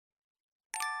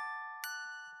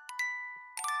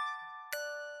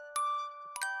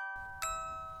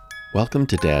Welcome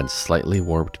to Dad's Slightly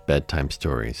Warped Bedtime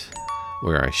Stories,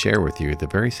 where I share with you the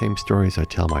very same stories I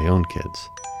tell my own kids.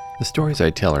 The stories I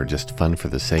tell are just fun for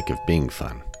the sake of being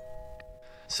fun.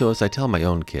 So as I tell my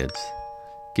own kids,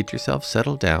 get yourself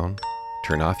settled down,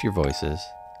 turn off your voices,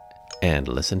 and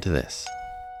listen to this.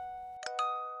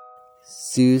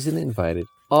 Susan invited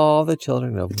all the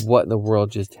children of What in the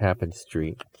World Just Happened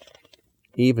Street,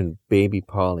 even baby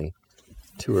Polly,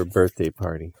 to her birthday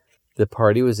party. The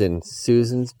party was in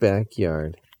Susan's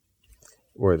backyard,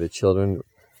 where the children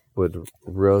would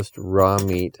roast raw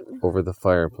meat over the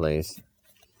fireplace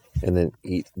and then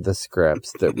eat the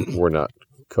scraps that were not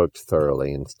cooked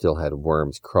thoroughly and still had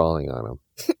worms crawling on them.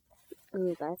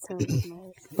 Ooh, that sounds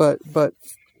nice.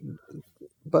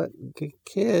 But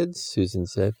kids, Susan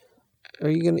said, are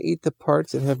you going to eat the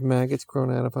parts that have maggots grown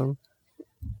out of them?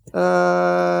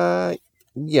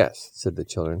 Yes, said the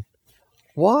children.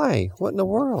 Why? What in the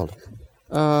world?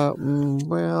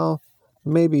 Well,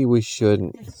 maybe we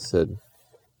shouldn't, said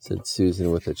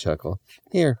Susan with a chuckle.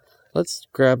 Here, let's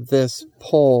grab this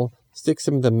pole, stick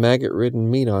some of the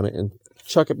maggot-ridden meat on it, and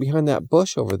chuck it behind that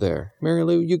bush over there. Mary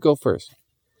Lou, you go first.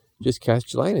 Just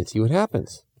cast your line and see what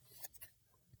happens.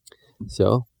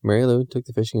 So, Mary Lou took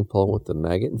the fishing pole with the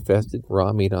maggot-infested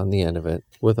raw meat on the end of it,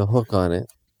 with a hook on it,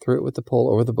 threw it with the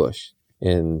pole over the bush,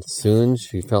 and soon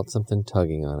she felt something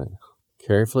tugging on it.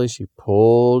 Carefully, she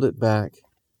pulled it back,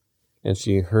 and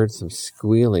she heard some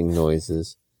squealing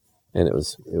noises, and it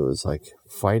was like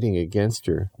fighting against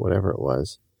her, whatever it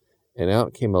was. And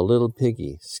out came a little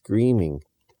piggy, screaming,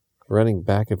 running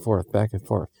back and forth, back and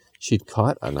forth. She'd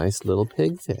caught a nice little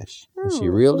pigfish, and she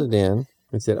reeled it in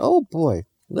and said, "Oh boy,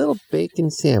 little bacon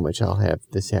sandwich I'll have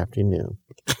this afternoon."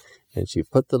 And she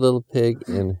put the little pig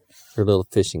in her little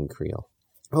fishing creel.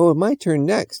 "Oh, my turn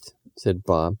next," said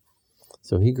Bob.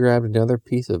 So he grabbed another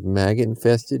piece of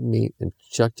maggot-infested meat and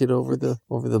chucked it over the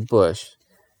bush.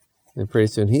 And pretty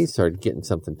soon he started getting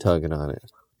something tugging on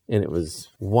it. And it was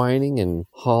whining and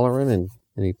hollering, and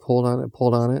he pulled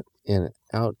on it, and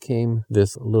out came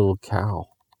this little cow,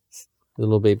 the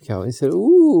little baby cow. He said,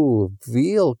 "Ooh,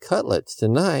 veal cutlets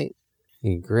tonight."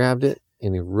 He grabbed it,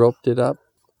 and he roped it up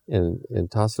and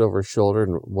tossed it over his shoulder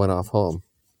and went off home.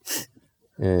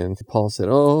 And Paul said,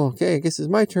 "Oh, okay, I guess it's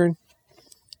my turn."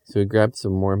 So he grabbed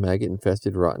some more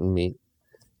maggot-infested rotten meat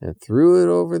and threw it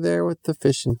over there with the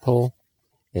fishing pole,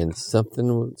 and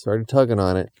something started tugging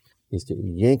on it. He started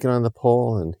yanking on the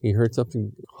pole, and he heard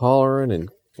something hollering,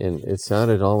 and it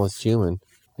sounded almost human.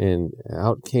 And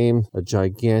out came a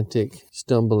gigantic,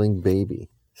 stumbling baby,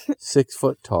 6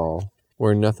 foot tall,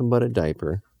 wearing nothing but a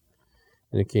diaper.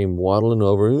 And it came waddling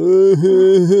over. "I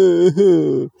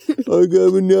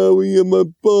got an owie in my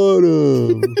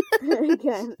bottom."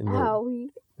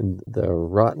 And the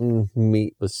rotten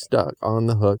meat was stuck on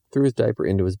the hook, threw his diaper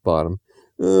into his bottom.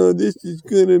 "Oh, this is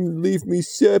going to leave me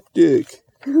septic."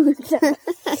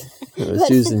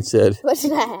 Susan said, "What's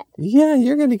that?" "Yeah,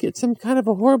 you're going to get some kind of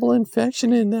a horrible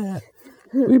infection in that.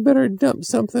 We better dump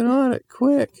something on it,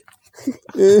 quick."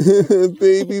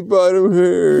 "Baby bottom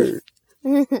hurt,"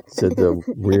 said the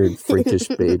weird, freakish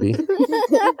baby.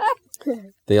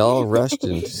 They all rushed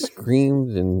and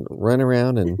screamed and ran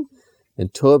around, and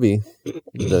Toby,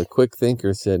 the quick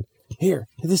thinker, said, "Here,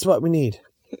 this is what we need.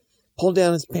 Pull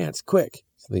down his pants, quick."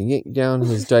 So they yanked down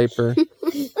his diaper,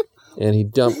 and he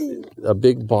dumped a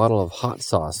big bottle of hot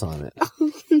sauce on it.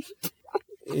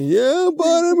 "Yeah,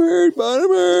 bottom hurt.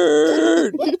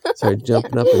 Started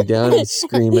jumping up and down and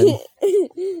screaming.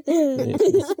 And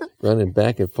he's running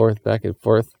back and forth.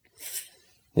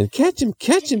 And catch him,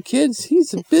 kids.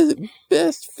 He's the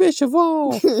best fish of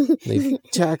all." They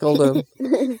tackled him,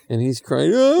 and he's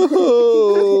crying,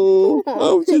 "Oh,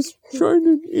 I was just trying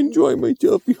to enjoy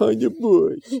myself behind the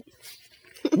bush."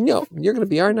 "No, you're going to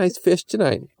be our nice fish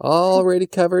tonight, already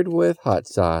covered with hot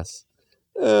sauce."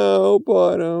 "Oh,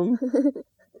 bottom."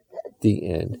 The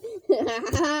end.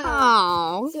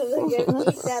 Oh,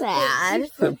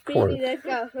 sad. Poor. That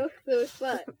got hooked through his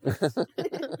butt.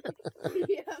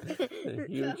 A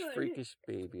huge freakish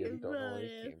baby. I don't know where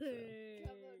he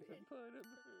came from.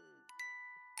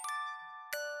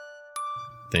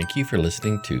 Thank you for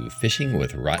listening to Fishing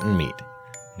with Rotten Meat.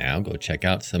 Now go check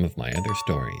out some of my other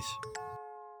stories.